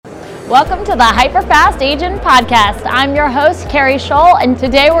Welcome to the Hyperfast Agent Podcast. I'm your host, Keri Shull, and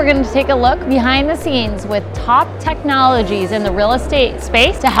today we're going to take a look behind the scenes with top technologies in the real estate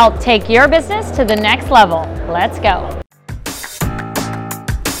space to help take your business to the next level. Let's go.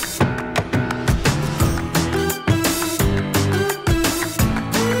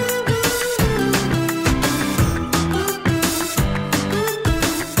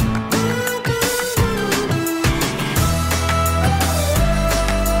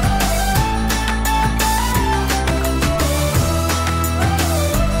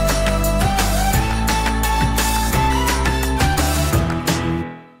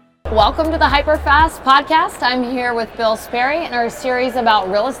 Welcome to the Hyperfast Podcast. I'm here with Bill Sperry in our series about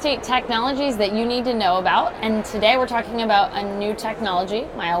real estate technologies that you need to know about. And today we're talking about a new technology,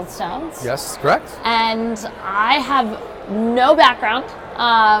 milestones. Yes, correct. And I have no background,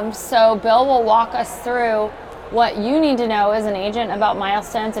 so Bill will walk us through what you need to know as an agent about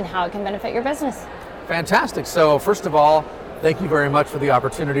milestones and how it can benefit your business. Fantastic. So first of all, thank you very much for the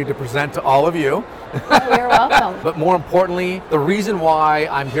opportunity to present to all of you. Oh, you're welcome. But more importantly, the reason why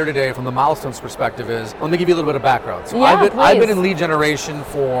I'm here today from the milestones perspective is, let me give you a little bit of background. So I've been in lead generation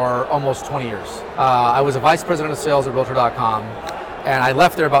for almost 20 years. I was a vice president of sales at Realtor.com, and I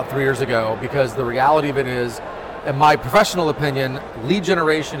left there about 3 years ago because the reality of it is, in my professional opinion, lead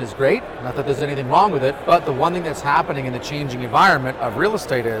generation is great. Not that there's anything wrong with it, but the one thing that's happening in the changing environment of real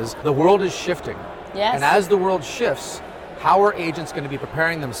estate is the world is shifting. Yes. And as the world shifts, how are agents going to be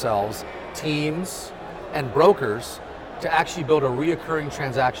preparing themselves, teams and brokers, to actually build a reoccurring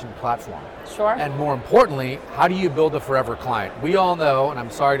transaction platform? Sure. And more importantly, how do you build a forever client? We all know, and I'm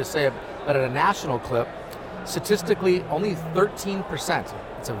sorry to say it, that at a national clip, statistically only 13%,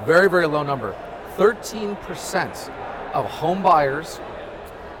 it's a very, very low number, 13% of home buyers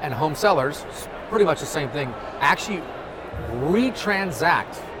and home sellers, pretty much the same thing, actually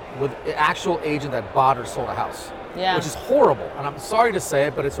retransact with the actual agent that bought or sold a house. Yeah. Which is horrible, and I'm sorry to say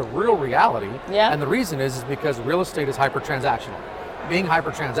it, but it's a real reality. Yeah. And the reason is because real estate is hyper-transactional. Being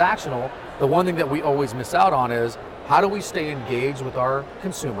hyper-transactional, the one thing that we always miss out on is how do we stay engaged with our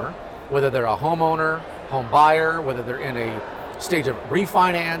consumer, whether they're a homeowner, home buyer, whether they're in a stage of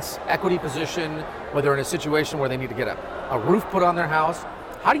refinance, equity position, whether they're in a situation where they need to get a roof put on their house.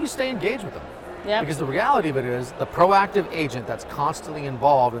 How do you stay engaged with them? Yep. Because the reality of it is the proactive agent that's constantly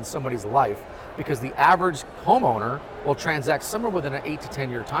involved in somebody's life, because the average homeowner will transact somewhere within an 8 to 10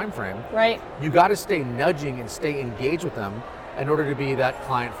 year time frame. Right. You got to stay nudging and stay engaged with them in order to be that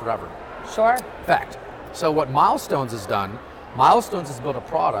client forever. Sure. Fact. So what Milestones has done, Milestones has built a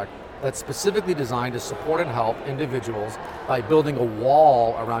product that's specifically designed to support and help individuals by building a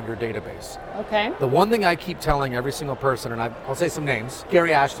wall around your database. Okay. The one thing I keep telling every single person, and I'll say some names,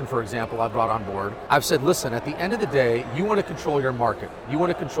 Gary Ashton, for example, I've brought on board. I've said, listen, at the end of the day, you want to control your market. You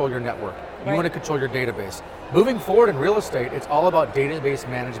want to control your network. You want to control your database. Moving forward in real estate, it's all about database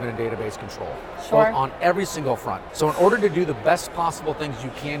management and database control. Sure. Both on every single front. So in order to do the best possible things you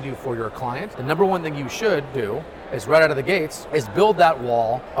can do for your client, the number one thing you should do is right out of the gates, is build that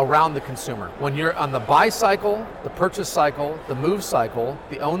wall around the consumer. When you're on the buy cycle, the purchase cycle, the move cycle,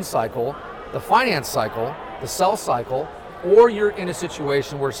 the own cycle, the finance cycle, the sell cycle, or you're in a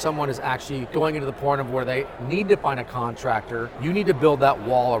situation where someone is actually going into the point of where they need to find a contractor, you need to build that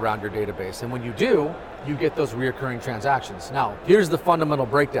wall around your database. And when you do, you get those reoccurring transactions. Now, here's the fundamental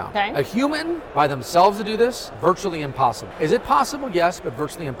breakdown. Okay. A human by themselves to do this, virtually impossible. Is it possible? Yes, but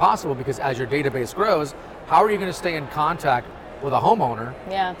virtually impossible, because as your database grows, how are you going to stay in contact with a homeowner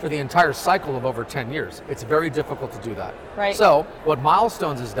for the entire cycle of over 10 years? It's very difficult to do that. Right. So what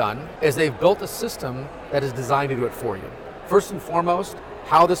Milestones has done is they've built a system that is designed to do it for you. First and foremost,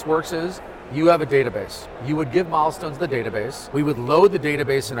 how this works is you have a database. You would give Milestones the database. We would load the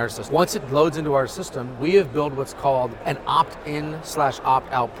database in our system. Once it loads into our system, we have built what's called an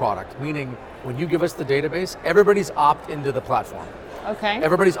opt-in/opt-out product, meaning when you give us the database, everybody's opt-into the platform. Okay.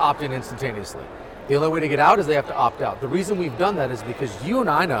 Everybody's opt-in instantaneously. The only way to get out is they have to opt out. The reason we've done that is because you and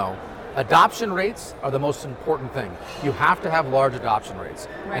I know adoption rates are the most important thing. You have to have large adoption rates.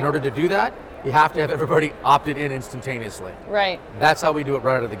 Right. In order to do that, you have to have everybody opted in instantaneously. Right. That's how we do it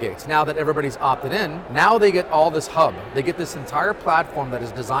right out of the gates. Now that everybody's opted in, now they get all this hub. They get this entire platform that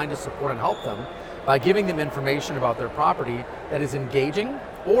is designed to support and help them by giving them information about their property that is engaging,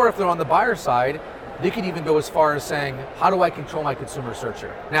 or if they're on the buyer side, they could even go as far as saying, how do I control my consumer search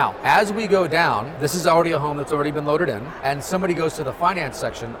here? Now, as we go down, this is already a home that's already been loaded in, and somebody goes to the finance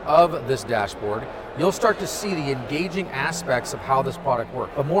section of this dashboard, you'll start to see the engaging aspects of how this product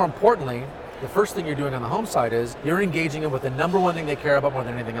works. But more importantly, the first thing you're doing on the home side is you're engaging them with the number one thing they care about more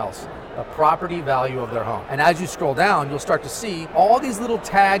than anything else, the property value of their home. And as you scroll down, you'll start to see all these little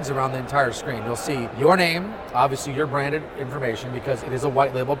tags around the entire screen. You'll see your name, obviously your branded information because it is a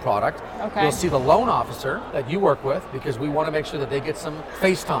white label product. Okay. You'll see the loan officer that you work with because we want to make sure that they get some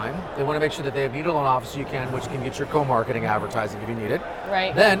face time. They want to make sure that they need a loan officer you can, which can get your co-marketing advertising if you need it.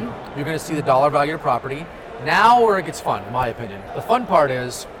 Right. Then you're going to see the dollar value of property. Now where it gets fun, in my opinion. The fun part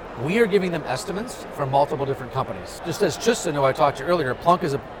is we are giving them estimates from multiple different companies. Just as Tristan, who I talked to earlier, Plunk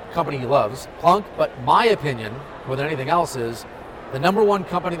is a company he loves. Plunk, but my opinion, more than anything else, is the number one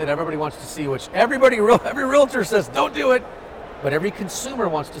company that everybody wants to see, which every realtor says, don't do it, but every consumer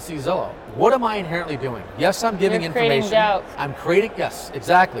wants to see Zillow. What am I inherently doing? Yes, I'm giving information. Doubt. I'm creating, yes,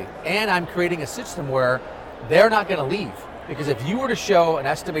 exactly. And I'm creating a system where they're not going to leave. Because if you were to show an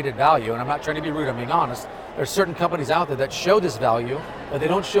estimated value, and I'm not trying to be rude, I'm being honest, there's certain companies out there that show this value, but they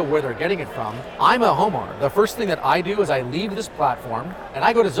don't show where they're getting it from. I'm a homeowner. The first thing that I do is I leave this platform and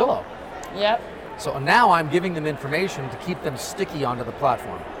I go to Zillow. Yep. So now I'm giving them information to keep them sticky onto the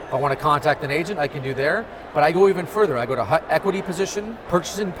platform. If I want to contact an agent, I can do there, but I go even further. I go to equity position,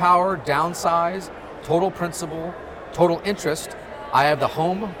 purchasing power, downsize, total principal, total interest. I have the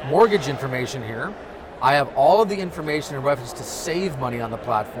home mortgage information here. I have all of the information in reference to save money on the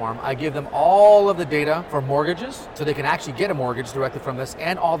platform. I give them all of the data for mortgages so they can actually get a mortgage directly from this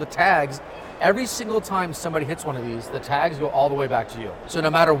and all the tags. Every single time somebody hits one of these, the tags go all the way back to you. So no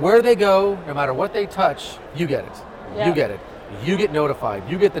matter where they go, no matter what they touch, you get it. Yep. You get it. You get notified.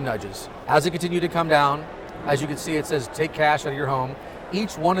 You get the nudges. As they continue to come down, as you can see, it says take cash out of your home.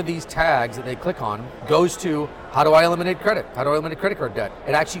 Each one of these tags that they click on goes to how do I eliminate credit? How do I eliminate credit card debt?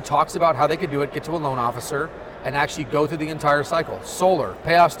 It actually talks about how they could do it, get to a loan officer, and actually go through the entire cycle. Solar,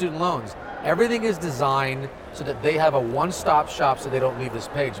 pay off student loans. Everything is designed so that they have a one-stop shop so they don't leave this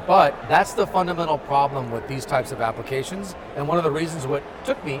page. But that's the fundamental problem with these types of applications. And one of the reasons what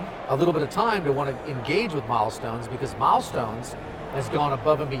took me a little bit of time to want to engage with Milestones, because Milestones has gone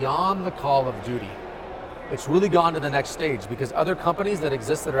above and beyond the call of duty. It's really gone to the next stage because other companies that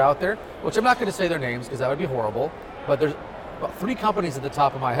exist that are out there, which I'm not going to say their names because that would be horrible, but there's about 3 companies at the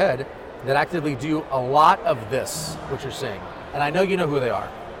top of my head that actively do a lot of this, what you're seeing. And I know you know who they are.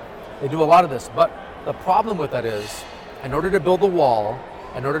 They do a lot of this, but the problem with that is, in order to build the wall,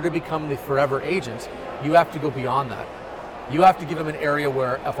 in order to become the forever agent, you have to go beyond that. You have to give them an area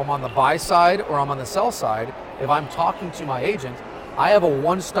where if I'm on the buy side or I'm on the sell side, if I'm talking to my agent, I have a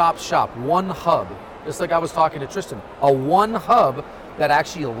one-stop shop, one hub. Just like I was talking to Tristan, a one hub that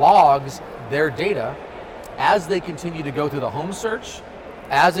actually logs their data as they continue to go through the home search,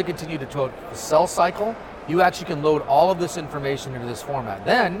 as they continue to go the sell cycle. You actually can load all of this information into this format.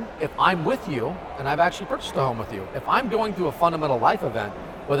 Then, if I'm with you, and I've actually purchased a home with you, if I'm going through a fundamental life event,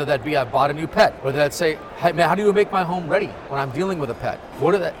 whether that be I bought a new pet, whether that say, hey, man, how do you make my home ready when I'm dealing with a pet?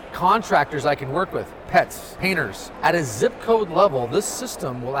 What are the contractors I can work with? Pets, painters. At a zip code level, this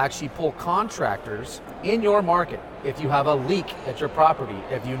system will actually pull contractors in your market. If you have a leak at your property,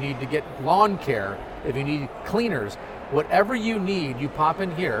 if you need to get lawn care, if you need cleaners, whatever you need, you pop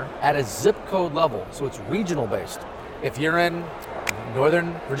in here at a zip code level. So it's regional based. If you're in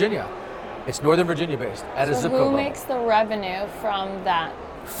Northern Virginia, it's Northern Virginia based at a zip code level. Who makes the revenue from that?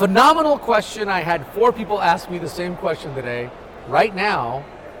 Phenomenal question. I had 4 people ask me the same question today. Right now,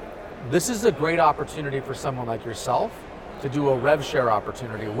 this is a great opportunity for someone like yourself to do a rev share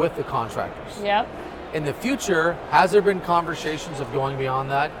opportunity with the contractors. Yep. In the future, has there been conversations of going beyond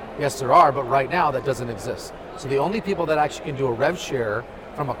that? Yes, there are, but right now that doesn't exist. So the only people that actually can do a rev share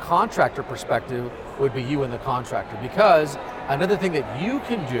from a contractor perspective would be you and the contractor. Because another thing that you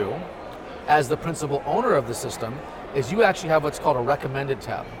can do as the principal owner of the system is you actually have what's called a recommended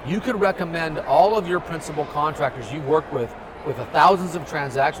tab. You could recommend all of your principal contractors you work with the thousands of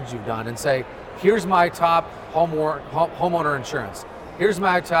transactions you've done and say, here's my top homeowner insurance. Here's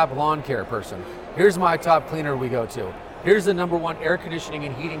my top lawn care person. Here's my top cleaner we go to. Here's the #1 air conditioning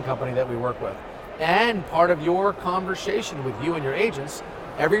and heating company that we work with. And part of your conversation with you and your agents,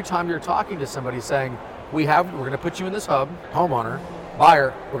 every time you're talking to somebody saying, we're going to put you in this hub, homeowner,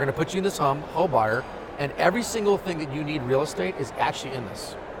 buyer, we're going to put you in this home buyer, and every single thing that you need real estate is actually in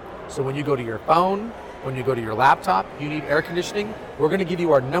this. So when you go to your phone, when you go to your laptop, you need air conditioning, we're going to give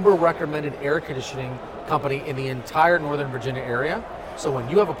you our #1 recommended air conditioning company in the entire Northern Virginia area. So when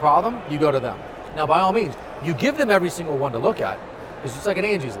you have a problem, you go to them. Now, by all means, you give them every single one to look at. It's just like an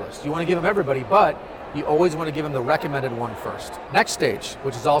Angie's List. You want to give them everybody, but you always want to give them the recommended one first. Next stage,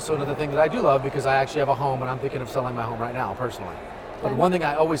 which is also another thing that I do love because I actually have a home and I'm thinking of selling my home right now personally. But one thing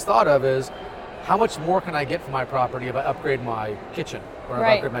I always thought of is, how much more can I get for my property if I upgrade my kitchen or if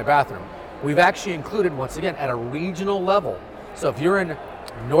I upgrade my bathroom? we've actually included, once again, at a regional level. So if you're in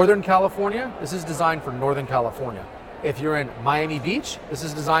Northern California, this is designed for Northern California. If you're in Miami Beach, this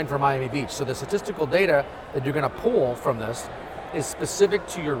is designed for Miami Beach. So the statistical data that you're going to pull from this is specific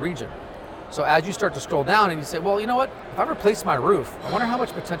to your region. So as you start to scroll down and you say, well, you know what? If I replace my roof, I wonder how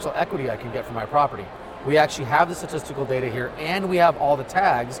much potential equity I can get from my property. We actually have the statistical data here, and we have all the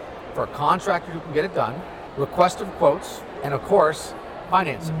tags for a contractor who can get it done, request of quotes, and of course,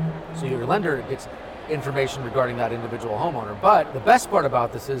 financing. So your lender gets information regarding that individual homeowner. But the best part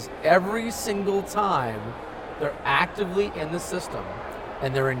about this is every single time they're actively in the system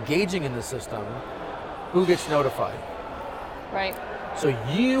and they're engaging in the system, who gets notified? Right. So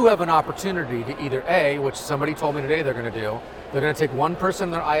you have an opportunity to either A, which somebody told me today they're going to do, they're going to take one person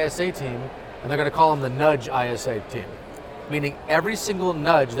in their ISA team and they're going to call them the nudge ISA team. Meaning every single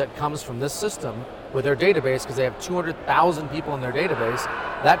nudge that comes from this system with their database, because they have 200,000 people in their database,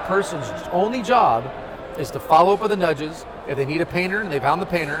 that person's only job is to follow up with the nudges. If they need a painter and they found the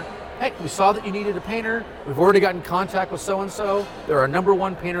painter, hey, we saw that you needed a painter. We've already got in contact with so-and-so. They're our number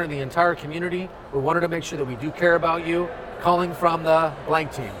one painter in the entire community. We wanted to make sure that we do care about you. Calling from the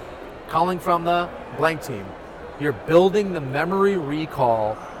blank team. Calling from the blank team. You're building the memory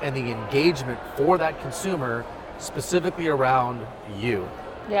recall and the engagement for that consumer specifically around you.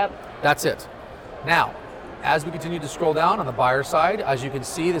 Yep. That's it. Now, as we continue to scroll down on the buyer side, as you can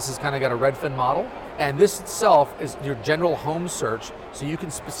see, this has kind of got a Redfin model. And this itself is your general home search. So you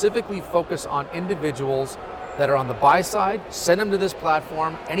can specifically focus on individuals that are on the buy side, send them to this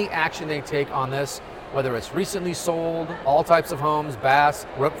platform, any action they take on this, whether it's recently sold, all types of homes, baths,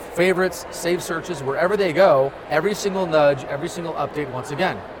 favorites, save searches, wherever they go, every single nudge, every single update, once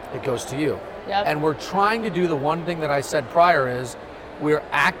again, it goes to you. Yep. And we're trying to do the one thing that I said prior is we're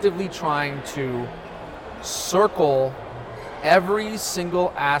actively trying to circle every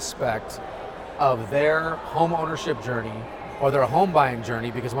single aspect of their home ownership journey or their home buying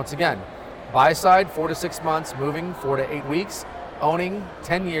journey, because once again, buy side 4 to 6 months, moving 4 to 8 weeks, owning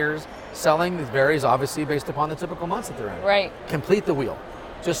 10 years, selling, this varies obviously based upon the typical months that they're in. Right. Complete the wheel.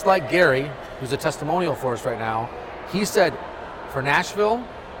 Just like Gary, who's a testimonial for us right now, he said, for Nashville,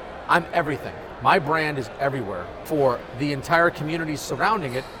 I'm everything. My brand is everywhere. For the entire community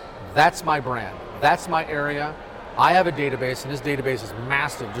surrounding it, that's my brand. That's my area. I have a database, and this database is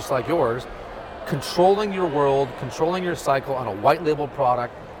massive, just like yours. Controlling your world, controlling your cycle on a white label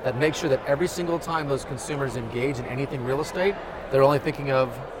product that makes sure that every single time those consumers engage in anything real estate, they're only thinking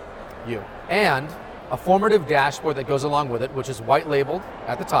of you. And a formative dashboard that goes along with it, which is white labeled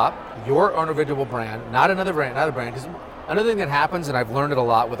at the top, your individual brand, not another brand, because another thing that happens, and I've learned it a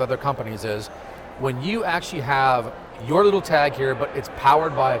lot with other companies, is when you actually have your little tag here, but it's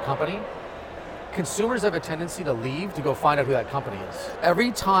powered by a company, consumers have a tendency to leave to go find out who that company is.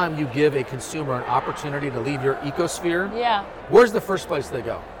 Every time you give a consumer an opportunity to leave your ecosphere, where's the first place they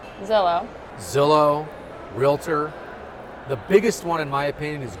go? Zillow, Realtor. The biggest one, in my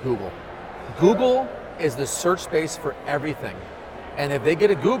opinion, is Google. Google is the search space for everything. And if they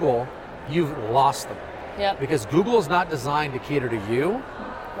get a Google, you've lost them. Yep. Because Google is not designed to cater to you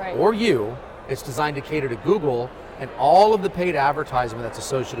or you. It's designed to cater to Google and all of the paid advertisement that's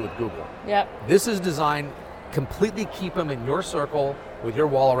associated with Google. Yep. This is designed completely keep them in your circle with your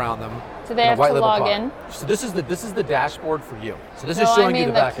wall around them. So they have to log in? So this is the dashboard for you. So this is showing you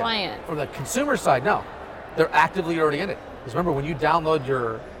the back end. From the consumer side, no. They're actively already in it. Because remember, when you download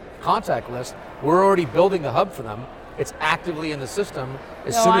your contact list, we're already building the hub for them. It's actively in the system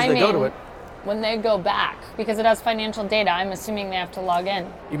as soon as they go to it. When they go back, because it has financial data, I'm assuming they have to log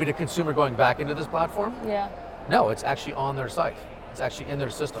in. You mean a consumer going back into this platform? Yeah. No, it's actually on their site. It's actually in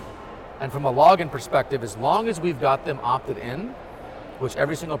their system. And from a login perspective, as long as we've got them opted in, which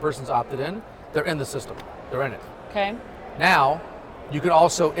every single person's opted in, they're in the system. They're in it. Okay. Now, you can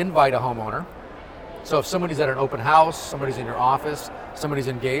also invite a homeowner. So if somebody's at an open house, somebody's in your office, somebody's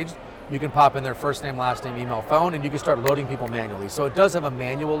engaged, you can pop in their first name, last name, email, phone, and you can start loading people manually. So it does have a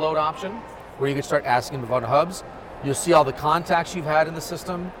manual load option where you can start asking them about hubs. You'll see all the contacts you've had in the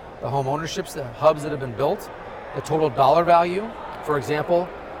system, the home ownerships, the hubs that have been built, the total dollar value. For example,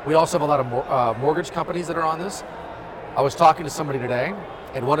 we also have a lot of mortgage companies that are on this. I was talking to somebody today,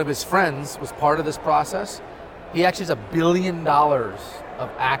 and one of his friends was part of this process. He actually has $1 billion of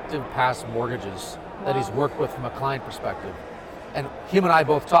active past mortgages that he's worked with from a client perspective. And him and I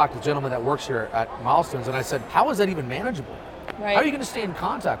both talked, the gentleman that works here at Milestones, and I said, how is that even manageable? Right. How are you going to stay in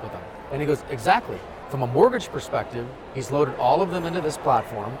contact with them? And he goes, exactly. From a mortgage perspective, he's loaded all of them into this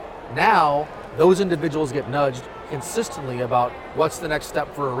platform. Now, those individuals get nudged consistently about what's the next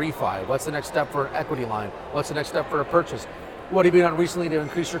step for a refi, what's the next step for an equity line, what's the next step for a purchase. What have you done recently to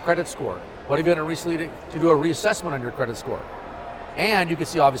increase your credit score? What have you done recently to do a reassessment on your credit score? And you can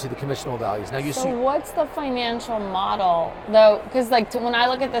see obviously the commissionable values. Now you see. So what's the financial model though? Because like when I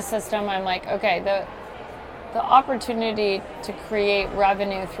look at the system, I'm like, okay, the opportunity to create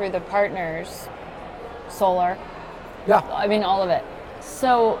revenue through the partners, solar. Yeah. I mean, all of it.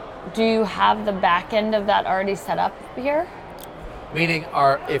 So do you have the back end of that already set up here? Meaning,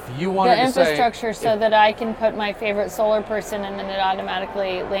 if you wanted the to say... infrastructure so that I can put my favorite solar person and then it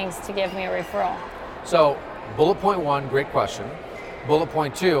automatically links to give me a referral. So bullet point 1, great question. Bullet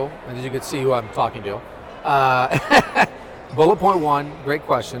point 2, and as you can see who I'm talking to. Bullet point 1, great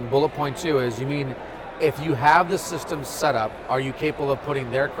question. Bullet point 2 is, you mean if you have the system set up, are you capable of putting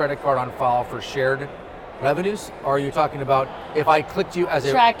their credit card on file for shared revenues? Or are you talking about if I clicked you as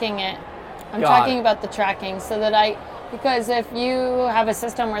a... Tracking it. I'm talking about the tracking so that because if you have a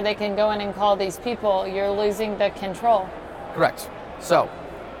system where they can go in and call these people, you're losing the control. Correct. So,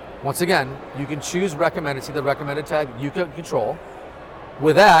 once again, you can choose recommended, see the recommended tag, you can control.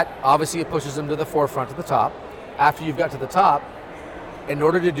 With that, obviously it pushes them to the forefront to the top. After you've got to the top, in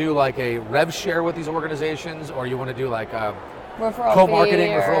order to do like a rev share with these organizations, or you want to do like a referral co-marketing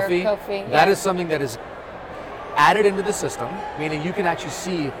fee referral fee, co-fee, that is something that is added into the system, meaning you can actually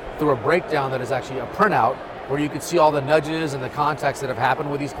see through a breakdown that is actually a printout where you can see all the nudges and the contacts that have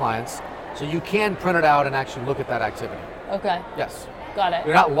happened with these clients. So you can print it out and actually look at that activity. Okay. Yes. Got it.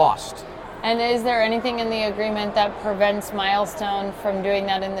 You're not lost. And is there anything in the agreement that prevents Milestone from doing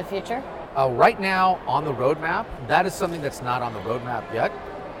that in the future? Right now on the roadmap, that is something that's not on the roadmap yet.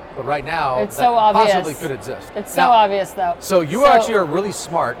 But right now, it's that so obvious. Possibly could exist. It's so obvious though. So you actually are really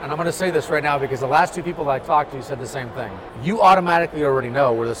smart, and I'm going to say this right now because the last 2 people I talked to said the same thing. You automatically already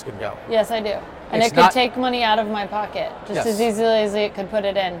know where this could go. Yes, I do. And It's it could not- take money out of my pocket just Yes. as easily as it could put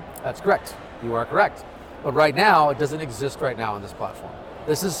it in. That's correct. You are correct. But right now, it doesn't exist right now on this platform.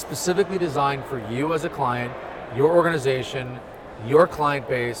 This is specifically designed for you as a client, your organization, your client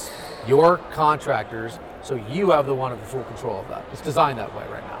base, your contractors, so you have the one of the full control of that. It's designed that way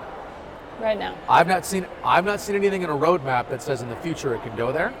right now. Right now. I've not seen anything in a roadmap that says in the future it can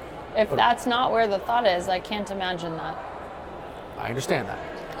go there. If that's not where the thought is, I can't imagine that. I understand that.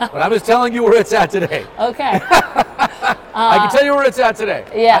 But I'm just telling you where it's at today. Okay. I can tell you where it's at today.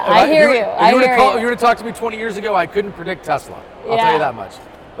 Yeah, I hear you. If you were to talk to me 20 years ago, I couldn't predict Tesla. I'll tell you that much.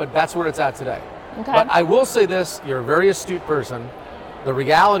 But that's where it's at today. Okay. But I will say this, you're a very astute person. The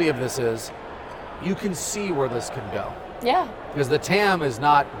reality of this is you can see where this can go. Yeah. Because the TAM is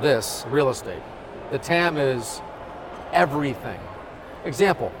not this, real estate. The TAM is everything.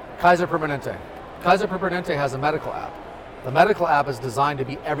 Example, Kaiser Permanente. Kaiser Permanente has a medical app. The medical app is designed to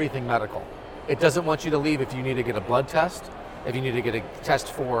be everything medical. It doesn't want you to leave if you need to get a blood test, if you need to get a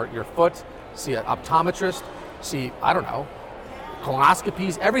test for your foot, see an optometrist, see, I don't know,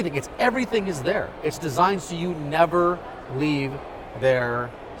 colonoscopies, everything. Everything is there. It's designed so you never leave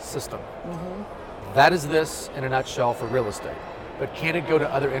their system. Mm-hmm. That is this in a nutshell for real estate. But can it go to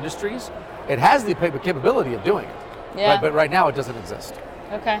other industries? It has the capability of doing it. Yeah. But right now it doesn't exist.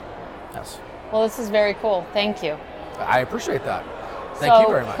 Okay. Yes. Well, this is very cool. Thank you. I appreciate that. Thank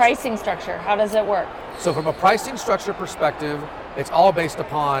you very much. Pricing structure, how does it work? So from a pricing structure perspective, it's all based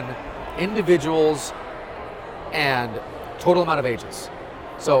upon individuals and total amount of agents.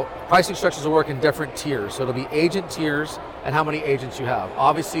 So pricing structures will work in different tiers. So it'll be agent tiers and how many agents you have.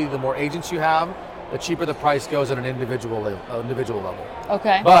 Obviously, the more agents you have, the cheaper the price goes at an individual level.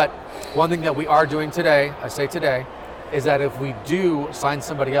 Okay. But one thing that we are doing today, I say today, is that if we do sign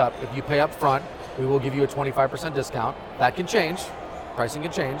somebody up, if you pay up front, we will give you a 25% discount. That can change. Pricing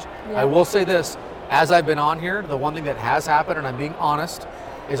can change. Yeah. I will say this, as I've been on here, the one thing that has happened, and I'm being honest,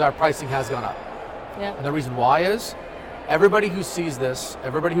 is our pricing has gone up. Yeah. And the reason why is, everybody who sees this,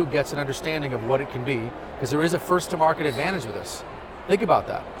 everybody who gets an understanding of what it can be, because there is a first to market advantage with this. Think about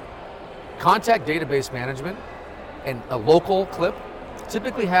that. Contact database management and a local clip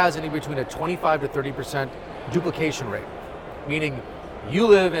typically has anywhere between a 25 to 30% duplication rate, meaning you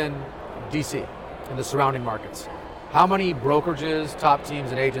live in DC, in the surrounding markets. How many brokerages, top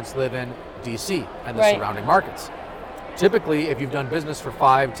teams, and agents live in DC and the surrounding markets? Typically, if you've done business for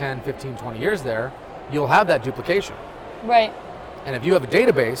 5, 10, 15, 20 years there, you'll have that duplication. Right. And if you have a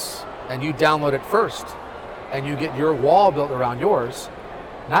database and you download it first and you get your wall built around yours,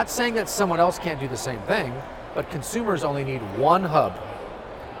 not saying that someone else can't do the same thing, but consumers only need one hub.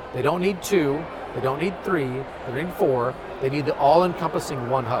 They don't need 2, they don't need 3, they don't need 4, they need the all-encompassing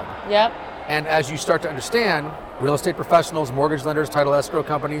one hub. Yep. And as you start to understand, real estate professionals, mortgage lenders, title escrow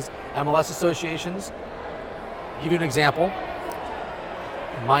companies, MLS associations, give you an example.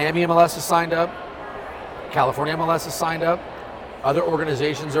 Miami MLS is signed up, California MLS is signed up, Other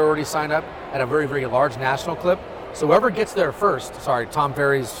organizations are already signed up at a very, very large national clip. So whoever gets there first, Tom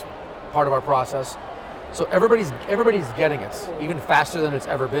Ferry's part of our process. So everybody's getting it, even faster than it's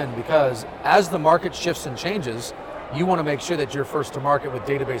ever been, because as the market shifts and changes, you want to make sure that you're first to market with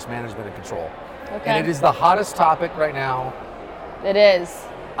database management and control. Okay. And it is the hottest topic right now. It is.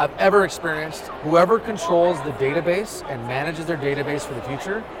 I've ever experienced. Whoever controls the database and manages their database for the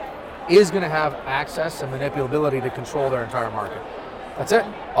future is going to have access and manipulability to control their entire market. That's it.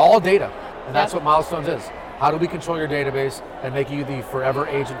 All data. And that's what Milestones is. How do we control your database and make you the forever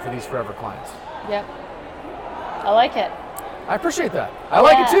agent for these forever clients? Yep. I like it. I appreciate that. I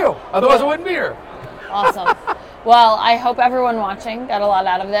like it too. Otherwise I wouldn't be here. Awesome. Well, I hope everyone watching got a lot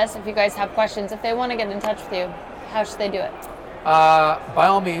out of this. If you guys have questions, if they want to get in touch with you, how should they do it? By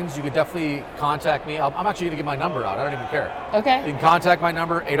all means, you could definitely contact me. I'm actually going to give my number out. I don't even care. Okay. You can contact my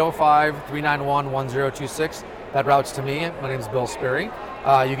number, 805-391-1026. That routes to me. My name is Bill Sperry.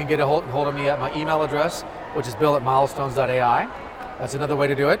 You can get a hold of me at my email address, which is bill@milestones.ai. That's another way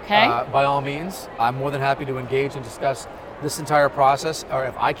to do it. Okay. By all means, I'm more than happy to engage and discuss this entire process. Or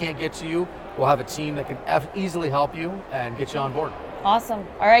if I can't get to you, we'll have a team that can easily help you and get you on board. Awesome.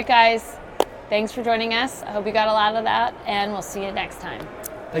 All right, guys. Thanks for joining us. I hope you got a lot of that, and we'll see you next time.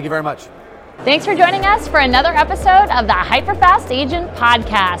 Thank you very much. Thanks for joining us for another episode of the Hyperfast Agent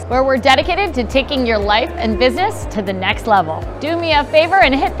Podcast, where we're dedicated to taking your life and business to the next level. Do me a favor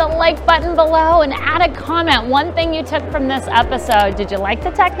and hit the like button below and add a comment. One thing you took from this episode. Did you like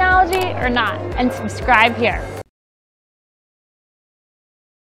the technology or not? And subscribe here.